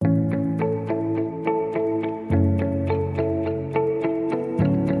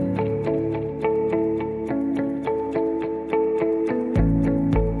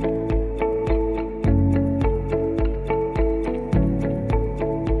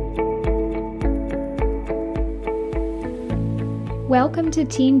Welcome to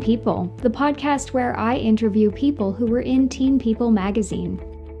Teen People, the podcast where I interview people who were in Teen People magazine.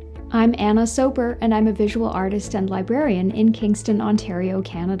 I'm Anna Soper, and I'm a visual artist and librarian in Kingston, Ontario,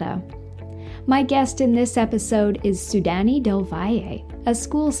 Canada. My guest in this episode is Sudani Del Valle, a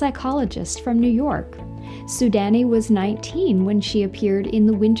school psychologist from New York. Sudani was 19 when she appeared in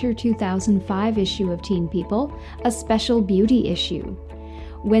the winter 2005 issue of Teen People, a special beauty issue.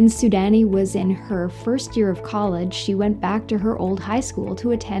 When Sudani was in her first year of college, she went back to her old high school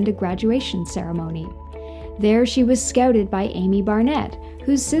to attend a graduation ceremony. There she was scouted by Amy Barnett,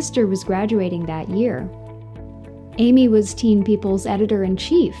 whose sister was graduating that year. Amy was Teen People's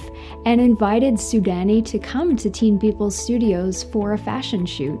editor-in-chief and invited Sudani to come to Teen People's studios for a fashion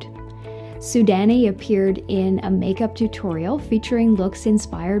shoot. Sudani appeared in a makeup tutorial featuring looks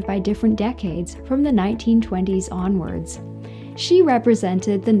inspired by different decades from the 1920s onwards. She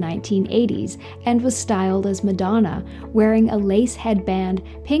represented the 1980s and was styled as Madonna, wearing a lace headband,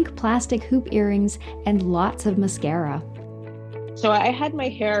 pink plastic hoop earrings, and lots of mascara. So I had my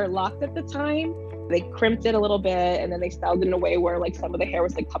hair locked at the time. They crimped it a little bit, and then they styled it in a way where like some of the hair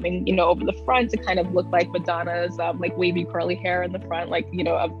was like coming, over the front to kind of look like Madonna's like wavy curly hair in the front, like,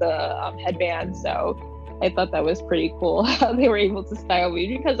 of the headband. So I thought that was pretty cool how they were able to style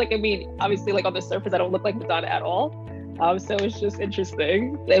me because obviously like on the surface, I don't look like Madonna at all. So it was just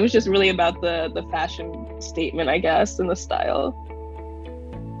interesting. It was just really about the fashion statement, I guess, and the style.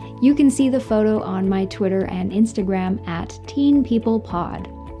 You can see the photo on my Twitter and Instagram at TeenPeoplePod.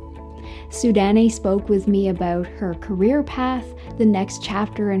 Sudani spoke with me about her career path, the next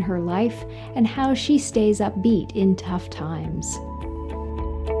chapter in her life, and how she stays upbeat in tough times.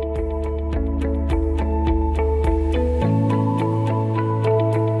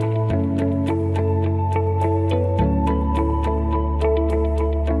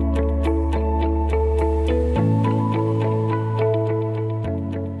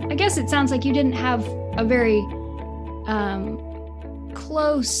 It sounds like you didn't have a very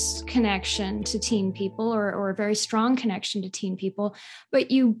close connection to Teen People or a very strong connection to Teen People, but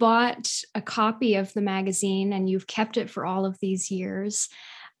you bought a copy of the magazine and you've kept it for all of these years.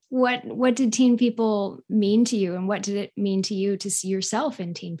 What did Teen People mean to you, and what did it mean to you to see yourself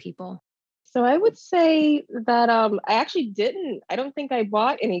in Teen People? So I would say that I don't think I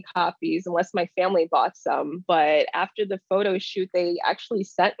bought any copies unless my family bought some. But after the photo shoot, they actually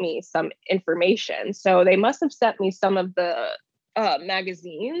sent me some information. So they must have sent me some of the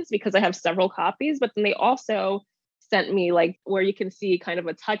magazines because I have several copies. But then they also sent me like where you can see kind of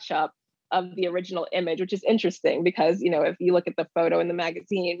a touch up of the original image, which is interesting because, if you look at the photo in the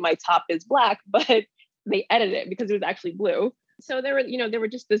magazine, my top is black, but they edited it because it was actually blue. So there were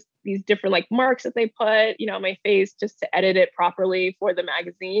just these different like marks that they put, on my face just to edit it properly for the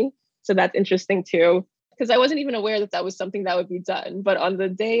magazine. So that's interesting too, because I wasn't even aware that was something that would be done. But on the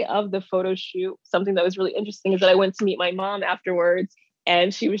day of the photo shoot, something that was really interesting is that I went to meet my mom afterwards,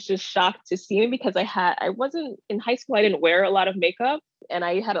 and she was just shocked to see me because I wasn't in high school. I didn't wear a lot of makeup, and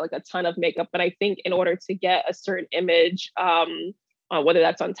I had like a ton of makeup. But I think in order to get a certain image, whether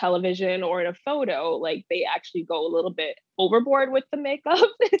that's on television or in a photo, like they actually go a little bit overboard with the makeup.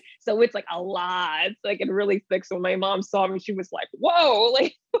 So it's like a lot, like it really thick. So when my mom saw me, she was like, whoa,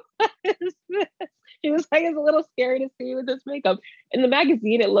 like, what is this? She was like, it's a little scary to see with this makeup. In the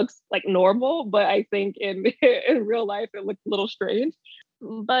magazine, it looks like normal, but I think in real life, it looked a little strange.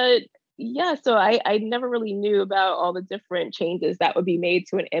 But yeah, so I never really knew about all the different changes that would be made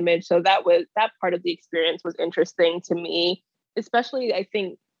to an image. So that part of the experience was interesting to me. Especially, I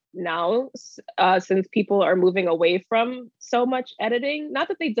think now, since people are moving away from so much editing, not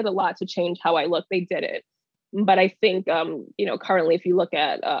that they did a lot to change how I look, they did it. But I think, currently, if you look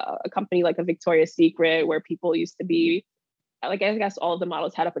at a company like a Victoria's Secret, where people used to be, like, I guess all of the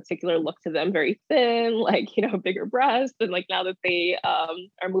models had a particular look to them, very thin, like, bigger breasts. And like now that they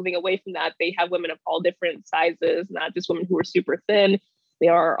are moving away from that, they have women of all different sizes, not just women who are super thin. They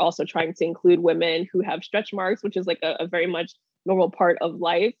are also trying to include women who have stretch marks, which is like a very much normal part of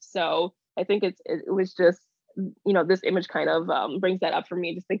life. So I think it was just, this image kind of brings that up for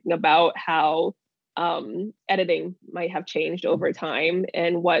me, just thinking about how editing might have changed over time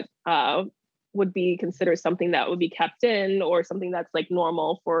and what would be considered something that would be kept in or something that's like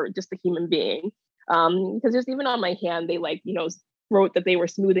normal for just a human being. Because just even on my hand, they wrote that they were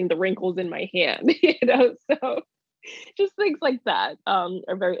smoothing the wrinkles in my hand, so just things like that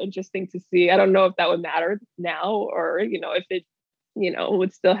are very interesting to see. I don't know if that would matter now or, if it,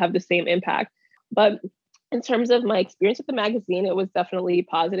 would still have the same impact. But in terms of my experience with the magazine, it was definitely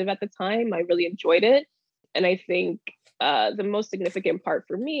positive at the time. I really enjoyed it. And I think the most significant part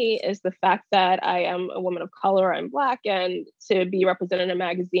for me is the fact that I am a woman of color, I'm Black, and to be represented in a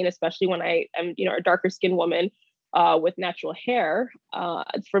magazine, especially when I am, a darker skinned woman with natural hair,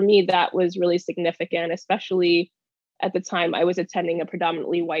 for me, that was really significant, especially at the time I was attending a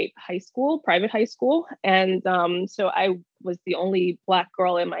predominantly white high school, private high school. And so I was the only Black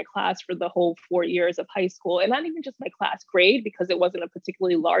girl in my class for the whole 4 years of high school. And not even just my class grade, because it wasn't a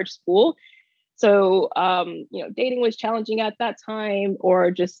particularly large school. So, dating was challenging at that time,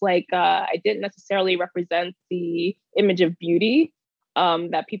 or just like I didn't necessarily represent the image of beauty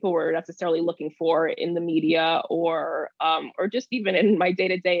that people were necessarily looking for in the media, or just even in my day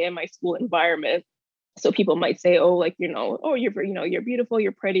to day in my school environment. So people might say, oh, like, oh, you're beautiful,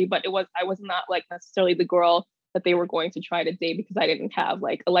 you're pretty, but I was not like necessarily the girl that they were going to try to date because I didn't have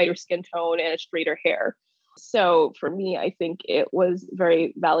like a lighter skin tone and a straighter hair. So for me, I think it was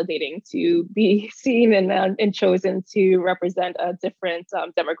very validating to be seen and chosen to represent a different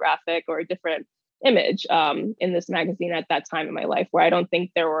demographic or a different image in this magazine at that time in my life, where I don't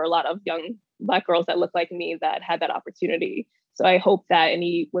think there were a lot of young Black girls that looked like me that had that opportunity. So I hope that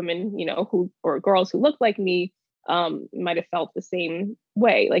any women, or girls who look like me might have felt the same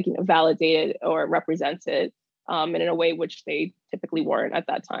way, like, validated or represented, and in a way which they typically weren't at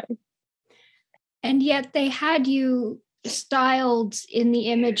that time. And yet they had you styled in the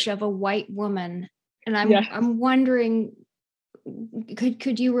image of a white woman. And I'm wondering,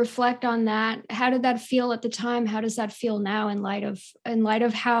 could you reflect on that? How did that feel at the time? How does that feel now in light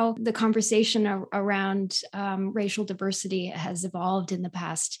of how the conversation around racial diversity has evolved in the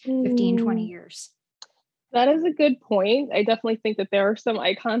past 15, 20 years? That is a good point. I definitely think that there are some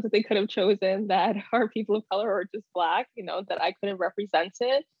icons that they could have chosen that are people of color or just Black, that I could have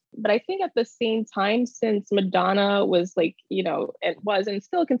represented. But I think at the same time, since Madonna was like, it was and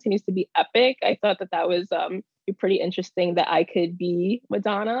still continues to be epic, I thought that was pretty interesting that I could be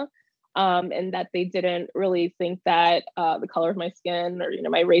Madonna, and that they didn't really think that the color of my skin or,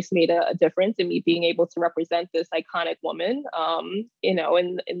 my race made a difference in me being able to represent this iconic woman, in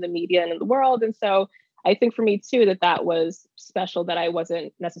the media and in the world. And so I think for me too, that was special, that I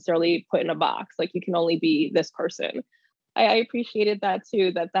wasn't necessarily put in a box, like you can only be this person. I appreciated that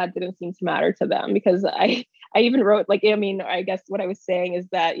too, that didn't seem to matter to them, because I even wrote, like, I guess what I was saying is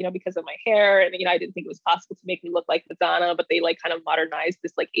that, because of my hair and, I didn't think it was possible to make me look like Madonna, but they like kind of modernized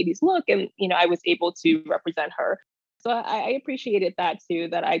this like 80s look, and, I was able to represent her. So I appreciated that too,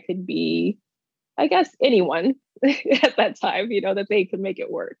 that I could be, I guess, anyone at that time, that they could make it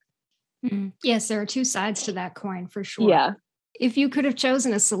work. Mm-hmm. Yes, there are two sides to that coin for sure. Yeah. If you could have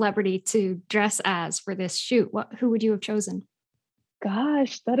chosen a celebrity to dress as for this shoot, who would you have chosen?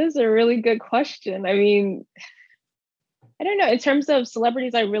 Gosh, that is a really good question. I mean, I don't know. In terms of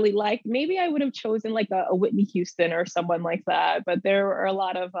celebrities I really liked, maybe I would have chosen like a Whitney Houston or someone like that. But there are a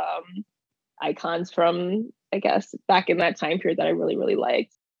lot of icons from, I guess, back in that time period that I really, really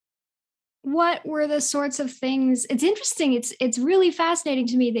liked. What were the sorts of things? It's interesting. It's really fascinating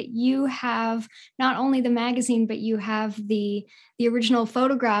to me that you have not only the magazine, but you have the original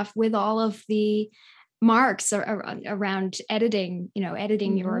photograph with all of the marks around editing,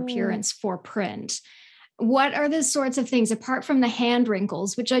 editing your appearance for print. What are the sorts of things, apart from the hand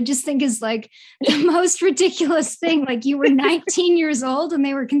wrinkles, which I just think is like the most ridiculous thing? Like, you were 19 years old and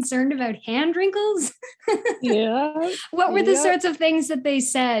they were concerned about hand wrinkles? Yeah. What were the sorts of things that they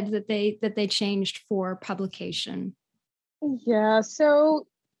said that they changed for publication? Yeah. So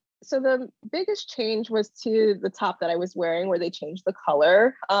the biggest change was to the top that I was wearing, where they changed the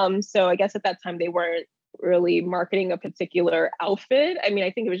color. So I guess at that time they weren't really marketing a particular outfit. I mean,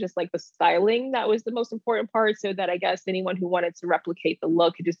 I think it was just like the styling that was the most important part, so that I guess anyone who wanted to replicate the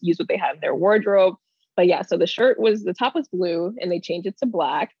look could just use what they had in their wardrobe. But yeah, so the top was blue and they changed it to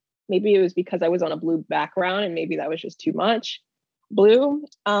Black. Maybe it was because I was on a blue background and maybe that was just too much blue.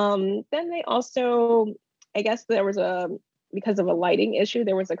 Then they also, I guess because of a lighting issue,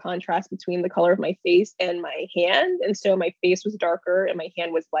 there was a contrast between the color of my face and my hand. And so my face was darker and my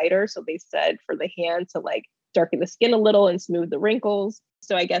hand was lighter. So they said for the hand to like darken the skin a little and smooth the wrinkles.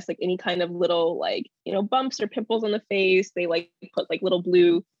 So I guess like any kind of little like, bumps or pimples on the face, they like put like little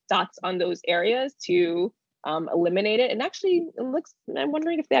blue dots on those areas to eliminate it. And actually I'm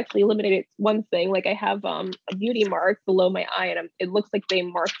wondering if they actually eliminated one thing. Like I have a beauty mark below my eye, and it looks like they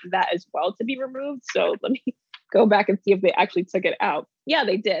marked that as well to be removed. So let me go back and see if they actually took it out. Yeah,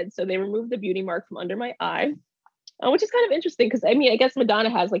 they did. So they removed the beauty mark from under my eye, which is kind of interesting because I guess Madonna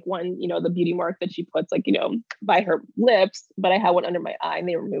has like one, the beauty mark that she puts like, by her lips, but I have one under my eye and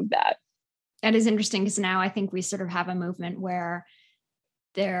they removed that. That is interesting because now I think we sort of have a movement where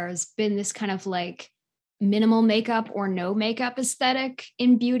there's been this kind of like minimal makeup or no makeup aesthetic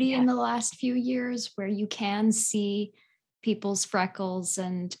in beauty in the last few years, where you can see people's freckles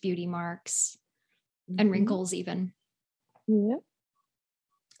and beauty marks and wrinkles even. Yeah.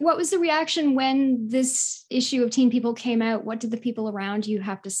 What was the reaction when this issue of Teen People came out? What did the people around you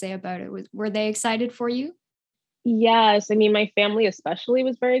have to say about it? Were they excited for you? Yes, I mean, my family especially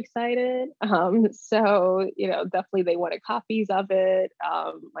was very excited. So, definitely they wanted copies of it.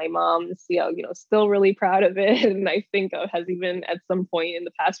 My mom's, still really proud of it. And I think has even at some point in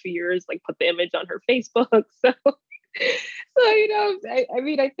the past few years, like put the image on her Facebook.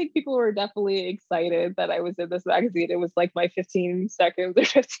 I think people were definitely excited that I was in this magazine. It was like my 15 seconds or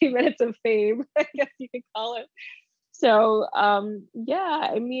 15 minutes of fame, I guess you could call it. So,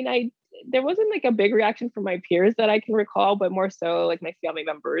 there wasn't like a big reaction from my peers that I can recall, but more so like my family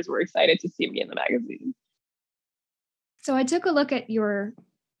members were excited to see me in the magazine. So I took a look at your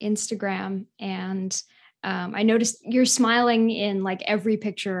Instagram and I noticed you're smiling in like every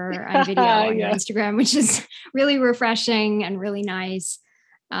picture and video on your Instagram, which is really refreshing and really nice.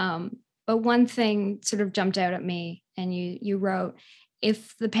 But one thing sort of jumped out at me, and you wrote,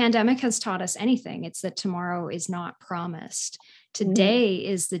 if the pandemic has taught us anything, it's that tomorrow is not promised. Today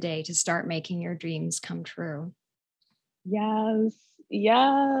is the day to start making your dreams come true. Yes.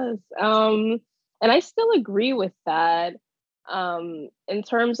 And I still agree with that. In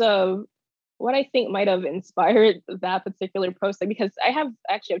terms of what I think might have inspired that particular post, because I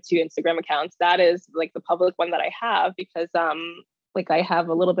actually have 2 Instagram accounts. That is like the public one that I have because I have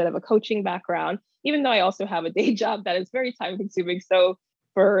a little bit of a coaching background, even though I also have a day job that is very time consuming. So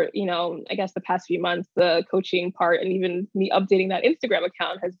for, I guess the past few months, the coaching part and even me updating that Instagram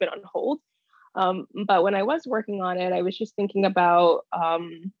account has been on hold. But when I was working on it, I was just thinking about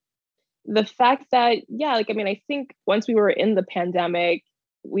the fact that, I think once we were in the pandemic,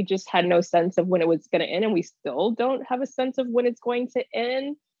 we just had no sense of when it was going to end, and we still don't have a sense of when it's going to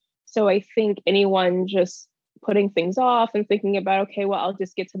end. So I think anyone just putting things off and thinking about, okay, well, I'll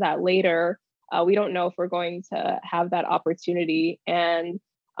just get to that later. We don't know if we're going to have that opportunity. And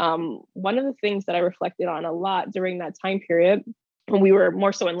one of the things that I reflected on a lot during that time period when we were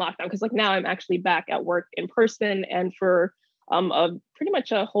more so in lockdown, because like now I'm actually back at work in person, and for pretty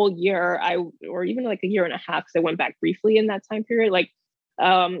much a whole year, or even like a year and a half, because I went back briefly in that time period, like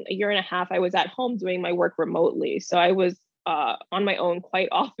a year and a half, I was at home doing my work remotely. So I was on my own quite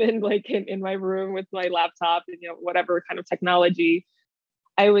often, like in my room with my laptop and whatever kind of technology.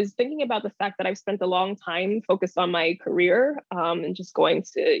 I was thinking about the fact that I've spent a long time focused on my career and just going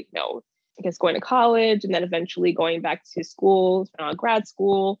to, going to college and then eventually going back to school, grad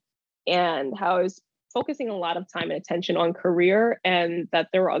school, and how I was focusing a lot of time and attention on career, and that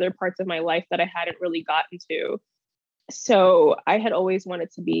there were other parts of my life that I hadn't really gotten to. So I had always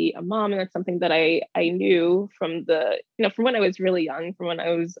wanted to be a mom, and that's something that I knew from from when I was really young, from when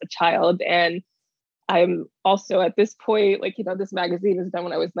I was a child. And I'm also at this point, this magazine was done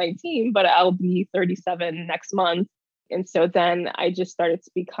when I was 19, but I'll be 37 next month. And so then I just started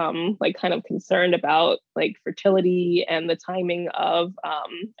to become kind of concerned about fertility and the timing of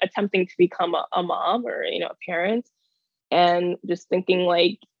attempting to become a mom or, a parent, and just thinking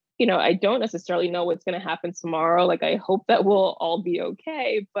I don't necessarily know what's going to happen tomorrow. I hope that we'll all be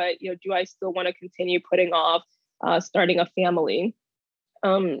okay, but, do I still want to continue putting off starting a family?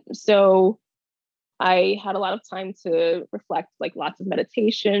 So I had a lot of time to reflect, lots of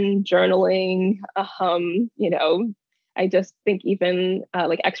meditation, journaling. I just think even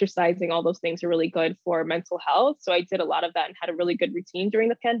exercising, all those things are really good for mental health. So I did a lot of that and had a really good routine during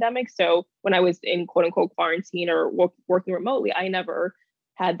the pandemic. So when I was in quote unquote quarantine or working remotely, I never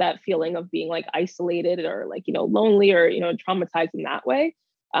had that feeling of being isolated or lonely or, traumatized in that way.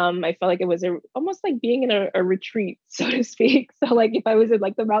 I felt like it was almost like being in a retreat, so to speak. So if I was in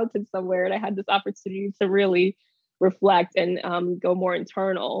the mountains somewhere and I had this opportunity to really reflect and go more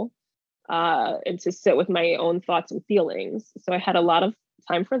internal and to sit with my own thoughts and feelings. So I had a lot of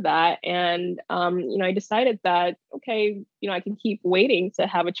time for that. And, I decided that, okay, I can keep waiting to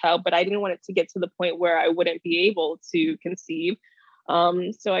have a child, but I didn't want it to get to the point where I wouldn't be able to conceive.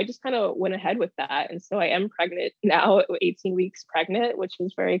 So I just kind of went ahead with that. And so I am pregnant now, 18 weeks pregnant, which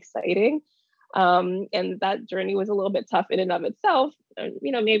is very exciting. And that journey was a little bit tough in and of itself,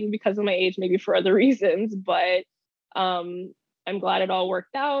 maybe because of my age, maybe for other reasons, but I'm glad it all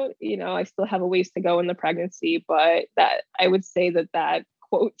worked out. I still have a ways to go in the pregnancy, but that I would say that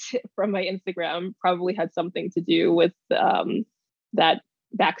quote from my Instagram probably had something to do with that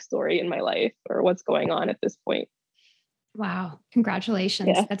backstory in my life or what's going on at this point. Wow.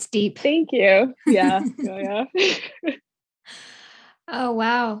 Congratulations. Yeah. That's deep. Thank you. Yeah. Yeah. Oh,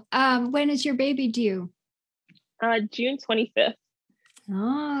 wow. When is your baby due? June 25th.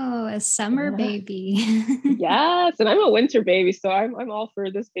 Oh, a summer baby. Yes, and I'm a winter baby, so I'm all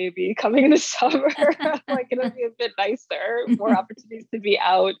for this baby coming in the summer. Like it'll be a bit nicer, more opportunities to be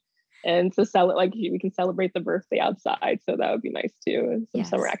out and to like we can celebrate the birthday outside. So that would be nice too, and some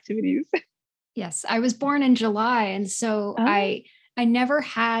summer activities. Yes, I was born in July, and so I never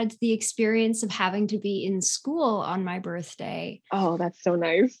had the experience of having to be in school on my birthday. Oh, that's so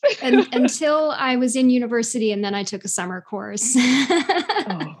nice. Until I was in university, and then I took a summer course.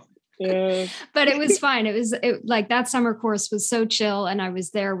 Yeah. But it was fine. It was like that summer course was so chill, and I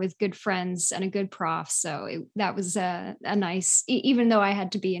was there with good friends and a good prof. So that was a nice, even though I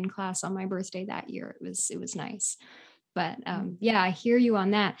had to be in class on my birthday that year, it was nice. But yeah, I hear you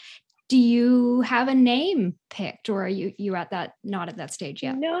on that. Do you have a name picked, or are you not at that stage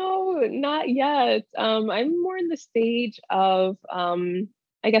yet? No, not yet. I'm more in the stage of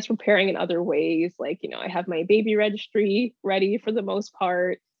I guess preparing in other ways. Like, I have my baby registry ready for the most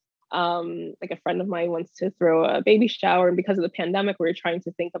part. Like a friend of mine wants to throw a baby shower, and because of the pandemic, we were trying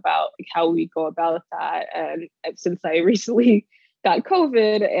to think about like how we go about that. And since I recently got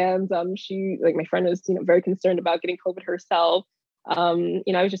COVID, and she, like my friend, is very concerned about getting COVID herself. I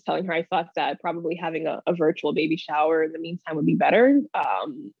was just telling her I thought that probably having a virtual baby shower in the meantime would be better,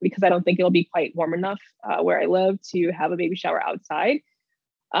 because I don't think it'll be quite warm enough where I live to have a baby shower outside.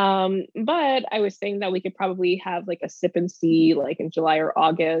 But I was saying that we could probably have like a sip and see like in July or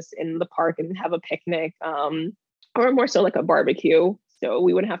August in the park and have a picnic, or more so like a barbecue. So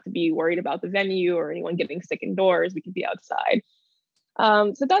we wouldn't have to be worried about the venue or anyone getting sick indoors. We could be outside.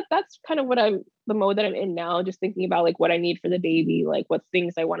 So that's kind of the mode that I'm in now, just thinking about like what I need for the baby, like what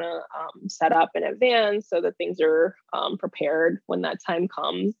things I want to set up in advance so that things are prepared when that time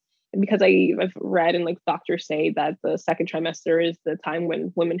comes. And because I've read and like doctors say that the second trimester is the time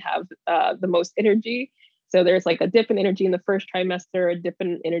when women have the most energy. So there's like a dip in energy in the first trimester, a dip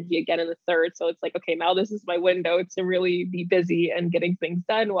in energy again in the third. So it's like, okay, now this is my window to really be busy and getting things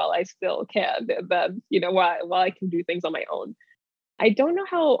done while I still can. And then, while I can do things on my own. I don't know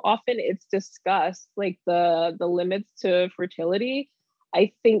how often it's discussed, like the limits to fertility.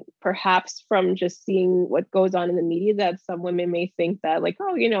 I think perhaps from just seeing what goes on in the media that some women may think that like,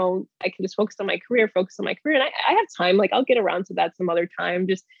 oh, I can just focus on my career. And I have time, like I'll get around to that some other time.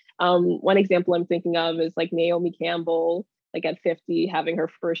 Just one example I'm thinking of is like Naomi Campbell, like at 50, having her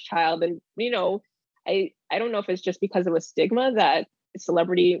first child. And, I don't know if it's just because of a stigma that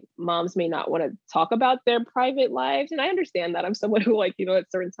celebrity moms may not want to talk about their private lives. And I understand that. I'm someone who like,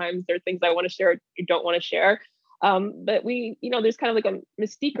 at certain times there are things I want to share, you don't want to share. But we, there's kind of like a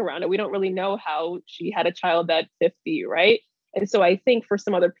mystique around it. We don't really know how she had a child at 50, right? And so I think for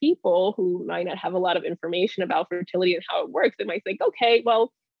some other people who might not have a lot of information about fertility and how it works, they might think, okay,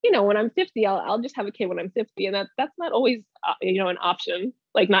 well, when I'm 50, I'll just have a kid when I'm 50. And that's not always, an option,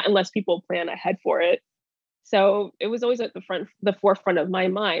 like not unless people plan ahead for it. So it was always at the forefront of my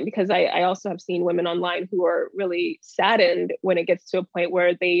mind, because I also have seen women online who are really saddened when it gets to a point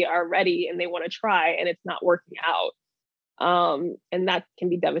where they are ready and they want to try and it's not working out. And that can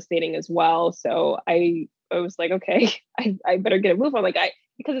be devastating as well. So I was like, okay, I better get a move on.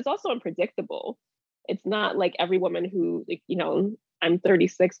 Because it's also unpredictable. It's not like every woman who, like, I'm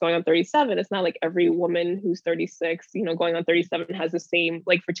 36 going on 37. It's not like every woman who's 36, going on 37 has the same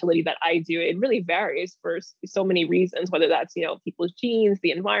like fertility that I do. It really varies for so many reasons, whether that's, people's genes, the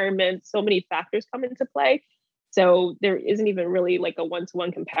environment, so many factors come into play. So there isn't even really like a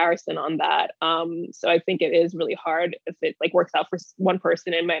one-to-one comparison on that. So I think it is really hard if it like works out for one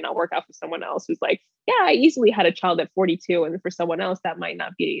person and might not work out for someone else who's like, yeah, I easily had a child at 42. And for someone else, that might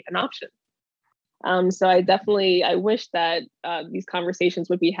not be an option. So I wish that these conversations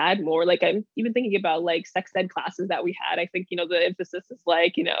would be had more. Like I'm even thinking about like sex ed classes that we had. I think, the emphasis is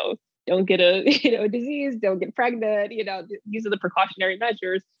like, don't get a, disease, don't get pregnant, these are the precautionary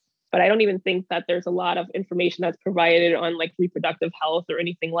measures. But I don't even think that there's a lot of information that's provided on like reproductive health or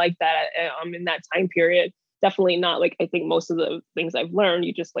anything like that in that time period. Definitely not like, I think most of the things I've learned,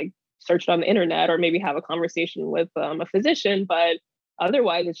 you just like search it on the internet or maybe have a conversation with a physician, but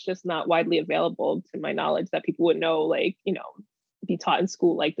otherwise, it's just not widely available to my knowledge that people would know, like, be taught in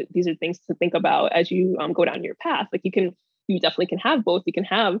school. Like these are things to think about as you go down your path. Like you definitely can have both. You can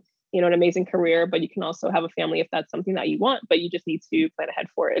have, an amazing career, but you can also have a family if that's something that you want, but you just need to plan ahead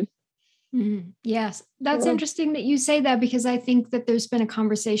for it. Mm-hmm. Yes. That's interesting that you say that, because I think that there's been a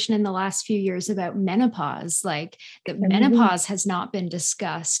conversation in the last few years about menopause, like that menopause has not been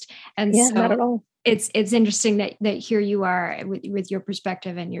discussed. And so not at all. It's interesting that here you are with your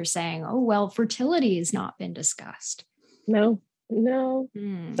perspective and you're saying, oh, well, fertility has not been discussed. No, No.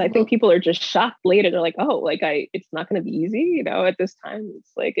 So I think Well, people are just shocked later. They're like, oh, like it's not going to be easy, at this time.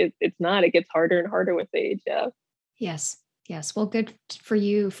 It's like, it's not, it gets harder and harder with age. Yeah. yes. Yes. Well, good for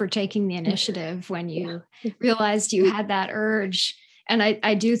you for taking the initiative when you Yeah. realized you had that urge. And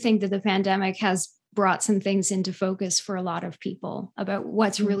I do think that the pandemic has brought some things into focus for a lot of people about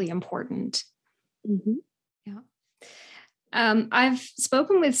what's really important. Mm-hmm. Yeah. I've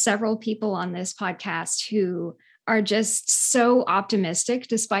spoken with several people on this podcast who are just so optimistic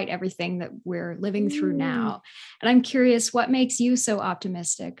despite everything that we're living through now. And I'm curious, what makes you so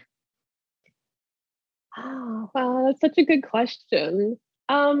optimistic? Oh, wow, that's such a good question.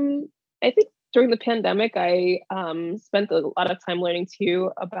 I think during the pandemic, I spent a lot of time learning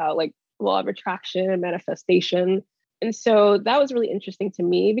too about like law of attraction and manifestation. And so that was really interesting to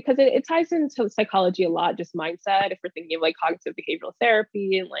me because it ties into psychology a lot, just mindset. If we're thinking of like cognitive behavioral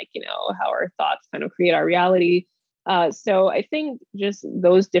therapy and like, how our thoughts kind of create our reality. So I think just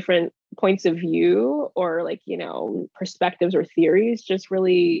those different points of view or like, perspectives or theories just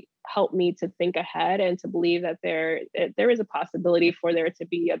really help me to think ahead and to believe that there is a possibility for there to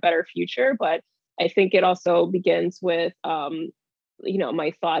be a better future. But I think it also begins with,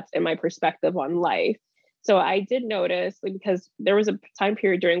 my thoughts and my perspective on life. So I did notice like, because there was a time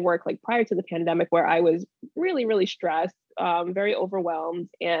period during work, like prior to the pandemic, where I was really, really stressed, very overwhelmed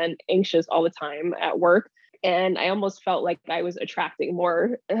and anxious all the time at work. And I almost felt like I was attracting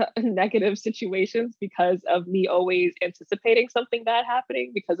more negative situations because of me always anticipating something bad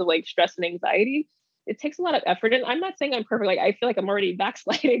happening because of like stress and anxiety. It takes a lot of effort. And I'm not saying I'm perfect. Like I feel like I'm already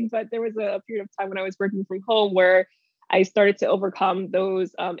backsliding, but there was a period of time when I was working from home where I started to overcome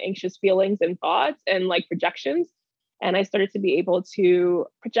those anxious feelings and thoughts and like projections. And I started to be able to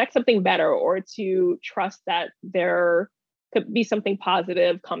project something better or to trust that there could be something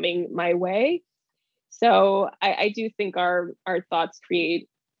positive coming my way. So I do think our thoughts create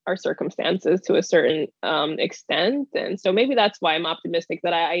our circumstances to a certain extent. And so maybe that's why I'm optimistic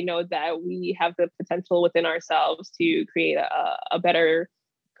that I know that we have the potential within ourselves to create a better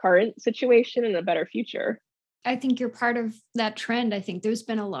current situation and a better future. I think you're part of that trend. I think there's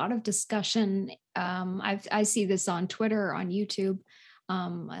been a lot of discussion. I see this on Twitter, on YouTube,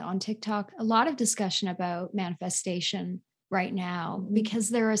 on TikTok, a lot of discussion about manifestation right now because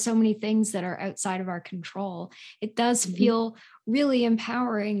there are so many things that are outside of our control. It does feel really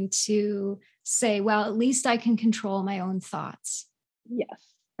empowering to say, well, at least I can control my own thoughts.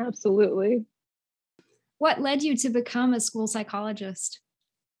 Yes, absolutely. What led you to become a school psychologist?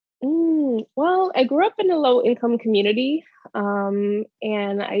 Well, I grew up in a low income community. And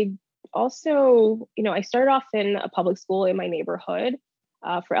I also, I started off in a public school in my neighborhood.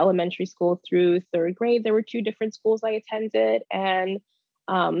 For elementary school through third grade, there were two different schools I attended. And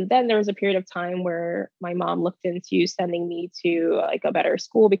then there was a period of time where my mom looked into sending me to like a better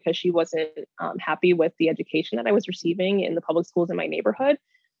school because she wasn't happy with the education that I was receiving in the public schools in my neighborhood.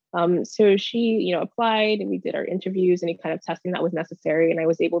 So she, applied and we did our interviews, any kind of testing that was necessary. And I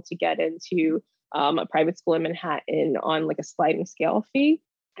was able to get into a private school in Manhattan on like a sliding scale fee.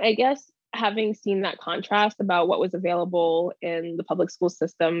 I guess having seen that contrast about what was available in the public school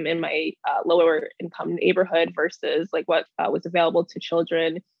system in my lower income neighborhood versus like what was available to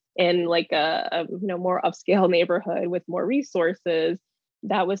children in like a more upscale neighborhood with more resources,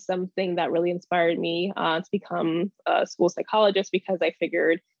 that was something that really inspired me to become a school psychologist because I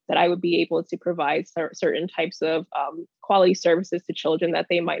figured that I would be able to provide certain types of quality services to children that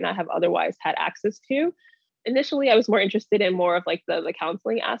they might not have otherwise had access to. Initially, I was more interested in more of like the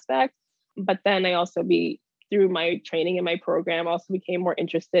counseling aspect, but then I also through my training in my program, also became more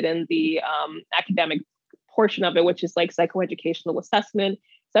interested in the academic portion of it, which is like psychoeducational assessment.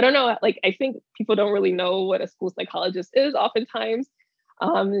 So I don't know, like I think people don't really know what a school psychologist is oftentimes.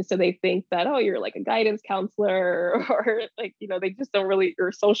 So they think that, oh, you're like a guidance counselor or like, they just don't really, you're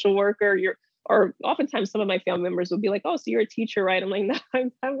a social worker, or oftentimes some of my family members will be like, oh, so you're a teacher, right? I'm like, no,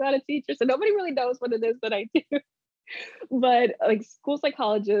 I'm not a teacher. So nobody really knows what it is that I do. But like school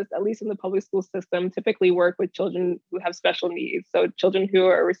psychologists, at least in the public school system, typically work with children who have special needs. So children who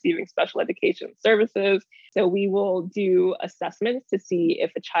are receiving special education services. So we will do assessments to see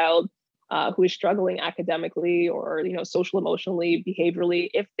if a child who is struggling academically or social, emotionally, behaviorally,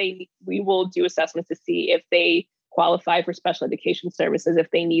 we will do assessments to see if they qualify for special education services, if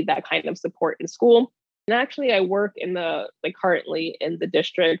they need that kind of support in school. And actually, I work currently in the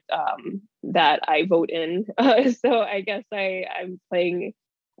district that I vote in. So I guess I'm playing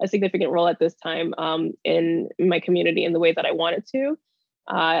a significant role at this time in my community in the way that I wanted to.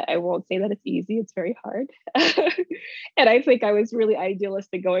 I won't say that it's easy. It's very hard. And I think I was really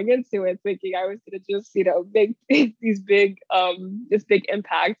idealistic going into it, thinking I was going to just, make this big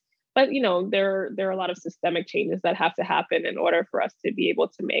impact. But, there are a lot of systemic changes that have to happen in order for us to be able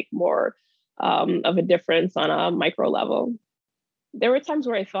to make more of a difference on a micro level. There were times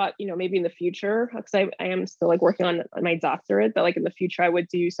where I thought, maybe in the future, because I am still like working on my doctorate, that like in the future I would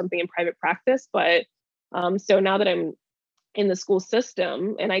do something in private practice. But so now that I'm in the school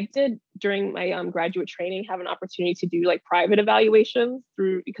system, and I did during my graduate training have an opportunity to do like private evaluations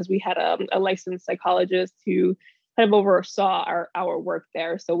because we had a licensed psychologist who kind of oversaw our work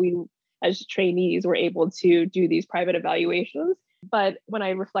there. So we, as trainees, were able to do these private evaluations. But when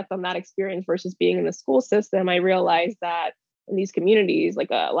I reflect on that experience versus being in the school system, I realized that in these communities,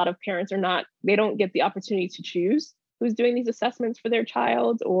 like a lot of parents they don't get the opportunity to choose who's doing these assessments for their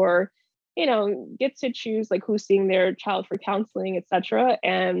child, or, get to choose like who's seeing their child for counseling, et cetera.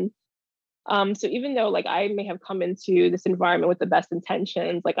 And so even though like I may have come into this environment with the best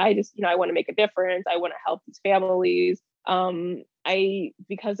intentions, like I just, I want to make a difference. I want to help these families.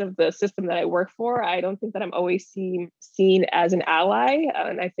 Because of the system that I work for, I don't think that I'm always seen as an ally.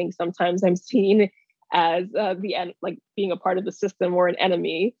 And I think sometimes I'm seen as the end, like being a part of the system or an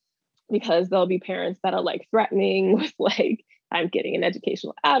enemy, because there'll be parents that are like threatening with like, I'm getting an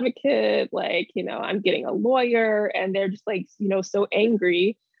educational advocate, like, I'm getting a lawyer, and they're just like, so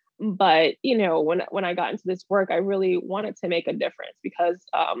angry. But, when I got into this work, I really wanted to make a difference, because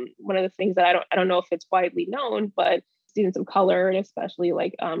one of the things that I don't know if it's widely known, but students of color, and especially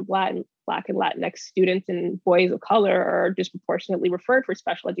like Black and Latinx students and boys of color, are disproportionately referred for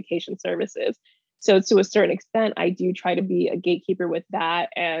special education services. So to a certain extent, I do try to be a gatekeeper with that.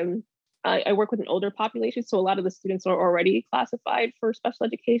 And I work with an older population, so a lot of the students are already classified for special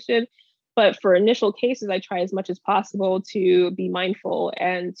education. But for initial cases, I try as much as possible to be mindful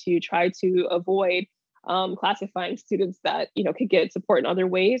and to try to avoid classifying students that, could get support in other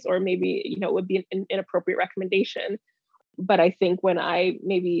ways, or maybe, would be an inappropriate recommendation. But I think when I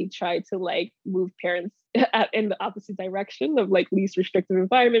maybe try to like move parents in the opposite direction of like least restrictive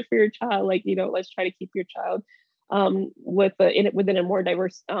environment for your child, like, let's try to keep your child within a more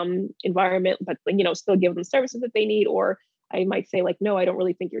diverse environment, but still give them services that they need. Or I might say like, no, I don't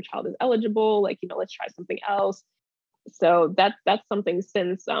really think your child is eligible. Like, let's try something else. So that's something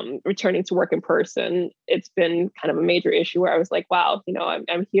since returning to work in person, it's been kind of a major issue where I was like, wow,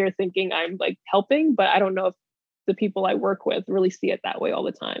 I'm here thinking I'm like helping, but I don't know if the people I work with really see it that way all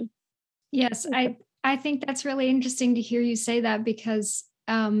the time. Yes, I think that's really interesting to hear you say that, because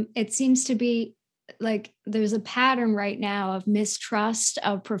it seems to be like there's a pattern right now of mistrust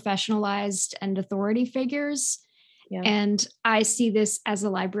of professionalized and authority figures. Yeah. And I see this as a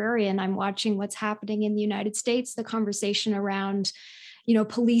librarian. I'm watching what's happening in the United States, the conversation around,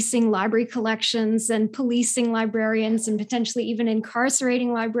 policing library collections and policing librarians, and potentially even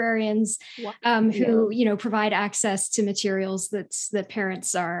incarcerating librarians who, provide access to materials that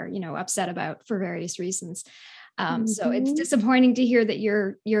parents are, upset about for various reasons. So it's disappointing to hear that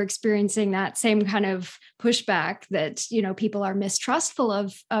you're experiencing that same kind of pushback, that, people are mistrustful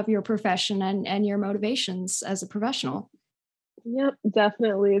of your profession and your motivations as a professional. Yep,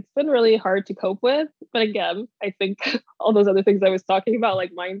 definitely. It's been really hard to cope with. But again, I think all those other things I was talking about,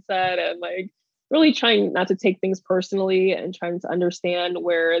 like mindset and like really trying not to take things personally and trying to understand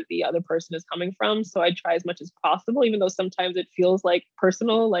where the other person is coming from. So I try as much as possible, even though sometimes it feels like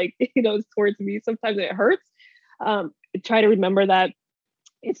personal, like, it's towards me. Sometimes it hurts. Try to remember that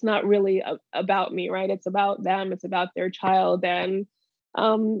it's not really about me, right? It's about them. It's about their child. And,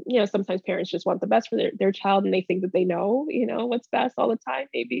 sometimes parents just want the best for their child, and they think that they know, what's best all the time.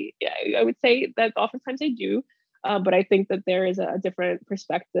 Maybe, yeah, I would say that oftentimes they do. But I think that there is a different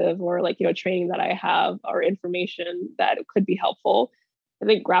perspective, or like, training that I have, or information that could be helpful. I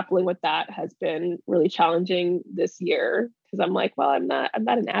think grappling with that has been really challenging this year, because I'm like, well, I'm not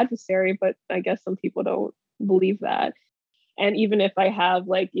an adversary, but I guess some people don't believe that. And even if I have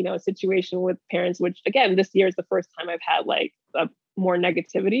like, a situation with parents, which again, this year is the first time I've had like a more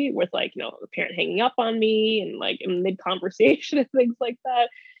negativity with like, a parent hanging up on me and like in mid conversation and things like that.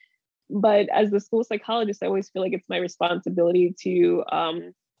 But as the school psychologist, I always feel like it's my responsibility to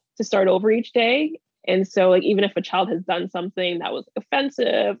start over each day. And so like, even if a child has done something that was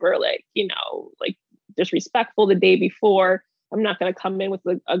offensive or like, like disrespectful the day before, I'm not going to come in with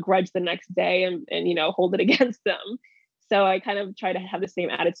a grudge the next day and hold it against them. So I kind of try to have the same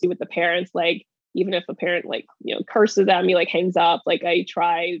attitude with the parents. Like, even if a parent like, curses at me, like hangs up, like I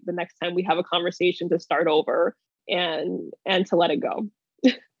try the next time we have a conversation to start over and to let it go.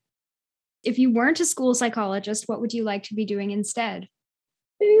 If you weren't a school psychologist, what would you like to be doing instead?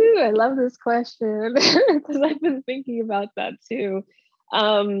 Ooh, I love this question because I've been thinking about that too.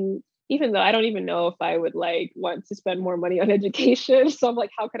 Even though I don't even know if I would like want to spend more money on education. So I'm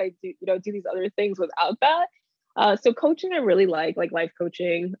like, how could I do these other things without that? So coaching, I really like life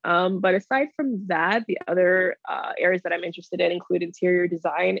coaching. But aside from that, the other areas that I'm interested in include interior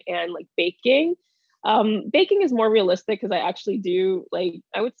design and like baking. Baking is more realistic because I actually do like,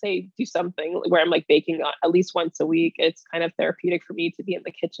 I would say do something where I'm like baking at least once a week. It's kind of therapeutic for me to be in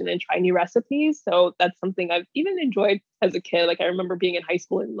the kitchen and try new recipes. So that's something I've even enjoyed as a kid. Like I remember being in high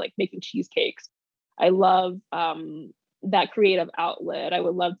school and like making cheesecakes. I love that creative outlet. I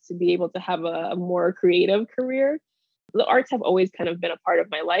would love to be able to have a more creative career. The arts have always kind of been a part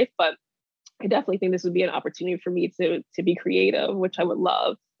of my life, but I definitely think this would be an opportunity for me to be creative, which I would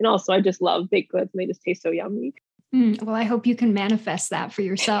love. And also, I just love baked goods, and they just taste so yummy. Well, I hope you can manifest that for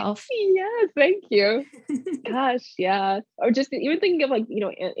yourself. Yes, thank you. Gosh, yeah. Or just even thinking of like,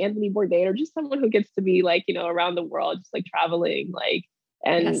 Anthony Bourdain or just someone who gets to be like, around the world, just like traveling, like,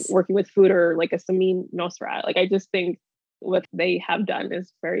 and Yes. working with food or like a Samin Nosrat. Like, I just think what they have done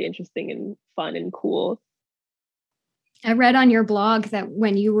is very interesting and fun and cool. I read on your blog that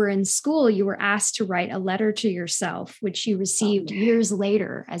when you were in school, you were asked to write a letter to yourself, which you received years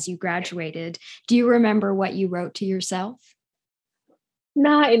later as you graduated. Do you remember what you wrote to yourself?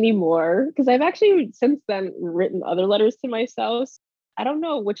 Not anymore, because I've actually since then written other letters to myself. I don't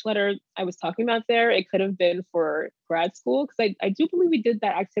know which letter I was talking about there. It could have been for grad school, because I do believe we did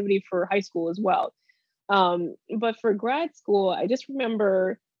that activity for high school as well. But for grad school, I just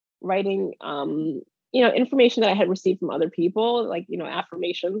remember writing, information that I had received from other people, like,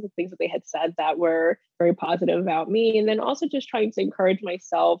 affirmations and things that they had said that were very positive about me. And then also just trying to encourage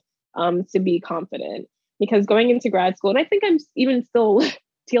myself to be confident, because going into grad school, and I think I'm even still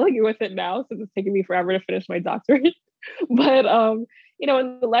dealing with it now since it's taken me forever to finish my doctorate. But, in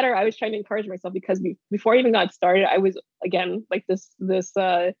the letter, I was trying to encourage myself because before I even got started, I was, again, like this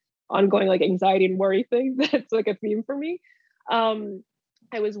ongoing like anxiety and worry thing that's like a theme for me.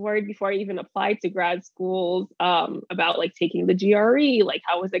 I was worried before I even applied to grad schools about like taking the GRE, like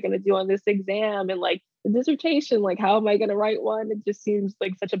how was I going to do on this exam, and like the dissertation, like how am I going to write one? It just seems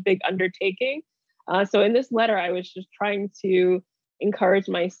like such a big undertaking. So in this letter, I was just trying to encourage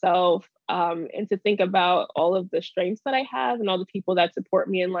myself and to think about all of the strengths that I have and all the people that support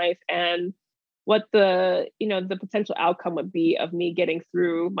me in life, and what the potential outcome would be of me getting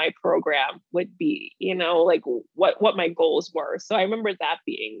through my program would be, like what my goals were. So I remember that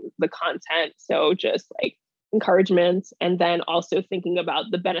being the content. So just like encouragement, and then also thinking about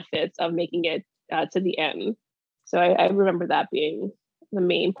the benefits of making it to the end. So I remember that being the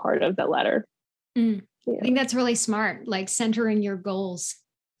main part of the letter. Yeah. I think that's really smart, like centering your goals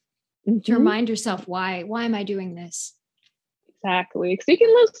to Mm-hmm. remind yourself, why am I doing this? Exactly. Because you can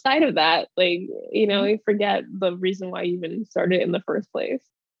lose sight of that. Like, you forget the reason why you even started in the first place.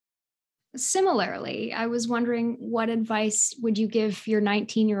 Similarly, I was wondering, what advice would you give your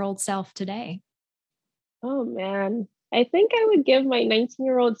 19-year-old self today? Oh, man. I think I would give my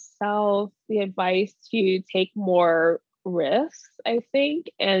 19-year-old self the advice to take more risks, I think,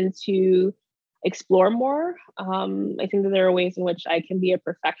 and to explore more. I think that there are ways in which I can be a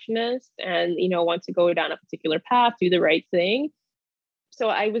perfectionist and, want to go down a particular path, do the right thing. So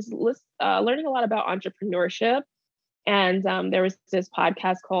I was learning a lot about entrepreneurship, and there was this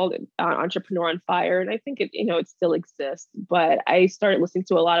podcast called Entrepreneur on Fire, and I think it still exists. But I started listening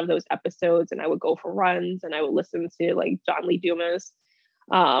to a lot of those episodes, and I would go for runs, and I would listen to like John Lee Dumas,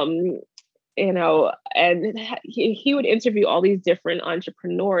 and he would interview all these different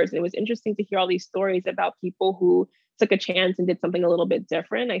entrepreneurs, and it was interesting to hear all these stories about people who took a chance and did something a little bit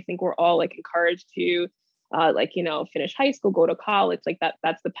different. I think we're all like encouraged to finish high school, go to college, like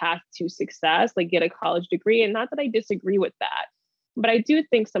that's the path to success, like get a college degree. And not that I disagree with that, but I do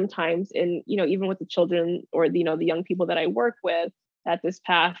think sometimes in, even with the children or the young people that I work with, that this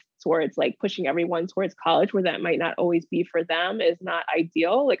path towards like pushing everyone towards college, where that might not always be for them, is not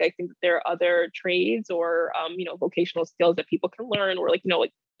ideal. Like, I think that there are other trades or, vocational skills that people can learn, or like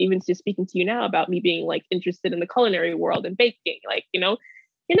even just speaking to you now about me being like interested in the culinary world and baking, like, you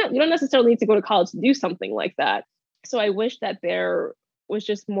don't necessarily need to go to college to do something like that. So I wish that there was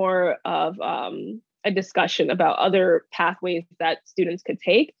just more of a discussion about other pathways that students could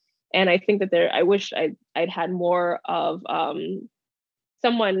take. And I think that I wish I'd had more of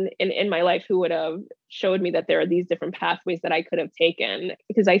someone in my life who would have showed me that there are these different pathways that I could have taken.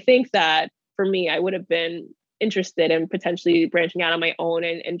 Because I think that for me, I would have been interested in potentially branching out on my own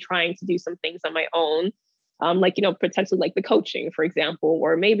and trying to do some things on my own. Potentially like the coaching, for example,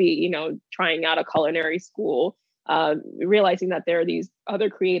 or maybe, trying out a culinary school. realizing that there are these other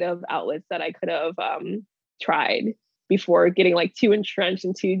creative outlets that I could have tried before getting like too entrenched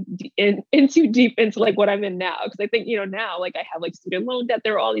and too deep into like what I'm in now. Because I think, now like I have like student loan debt.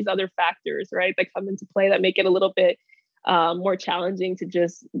 There are all these other factors, right, that come into play that make it a little bit more challenging to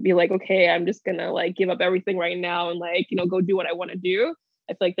just be like, okay, I'm just gonna like give up everything right now and like, go do what I want to do.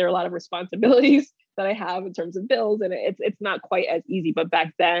 I feel like there are a lot of responsibilities that I have in terms of bills, and it's not quite as easy. But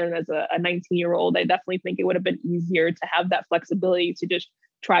back then, as a 19-year-old, I definitely think it would have been easier to have that flexibility to just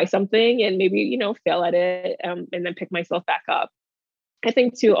try something and maybe, fail at it and then pick myself back up. I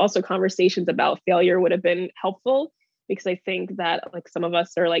think too, also conversations about failure would have been helpful, because I think that like some of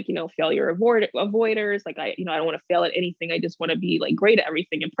us are like, failure avoiders. Like I don't want to fail at anything. I just want to be like great at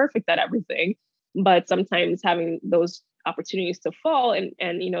everything and perfect at everything. But sometimes having those opportunities to fall and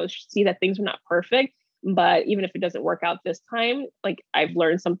see that things are not perfect, but even if it doesn't work out this time, like I've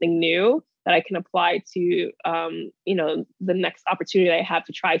learned something new that I can apply to, the next opportunity I have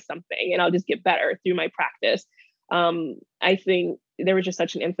to try something, and I'll just get better through my practice. I think there was just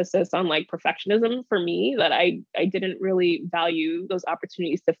such an emphasis on like perfectionism for me that I didn't really value those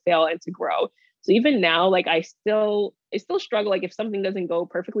opportunities to fail and to grow. So even now, like I still struggle. Like if something doesn't go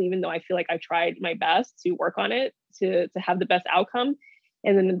perfectly, even though I feel like I tried my best to work on it to have the best outcome,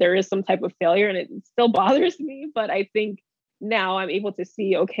 and then there is some type of failure and it still bothers me. But I think now I'm able to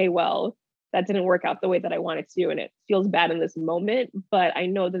see, okay, well, that didn't work out the way that I wanted to, and it feels bad in this moment. But I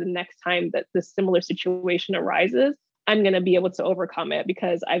know that the next time that this similar situation arises, I'm going to be able to overcome it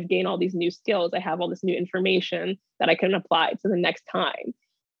because I've gained all these new skills. I have all this new information that I can apply to the next time.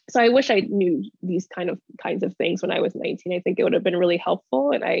 So I wish I knew these kinds of things when I was 19. I think it would have been really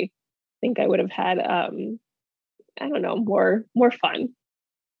helpful, and I think I would have had, more fun.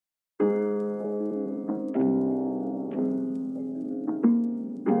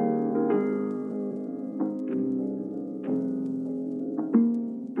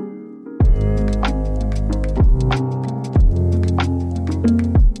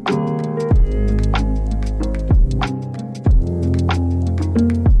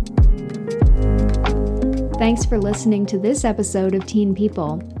 Thanks for listening to this episode of Teen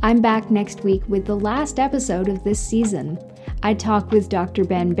People. I'm back next week with the last episode of this season. I talk with Dr.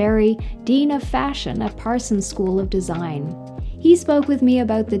 Ben Berry, Dean of Fashion at Parsons School of Design. He spoke with me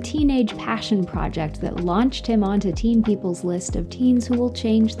about the Teenage Passion Project that launched him onto Teen People's list of teens who will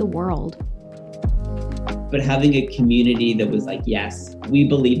change the world. But having a community that was like, yes, we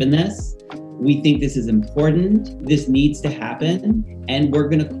believe in this. We think this is important. This needs to happen. And we're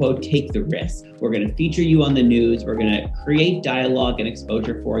going to, quote, take the risk. We're going to feature you on the news. We're going to create dialogue and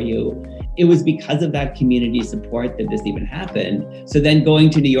exposure for you. It was because of that community support that this even happened. So then going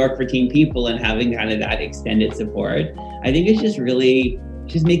to New York for Teen People and having kind of that extended support, I think it's just really,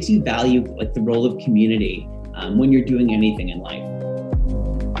 just makes you value like the role of community when you're doing anything in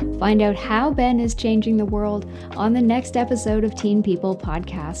life. Find out how Ben is changing the world on the next episode of Teen People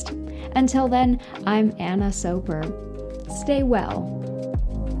Podcast. Until then, I'm Anna Soper. Stay well.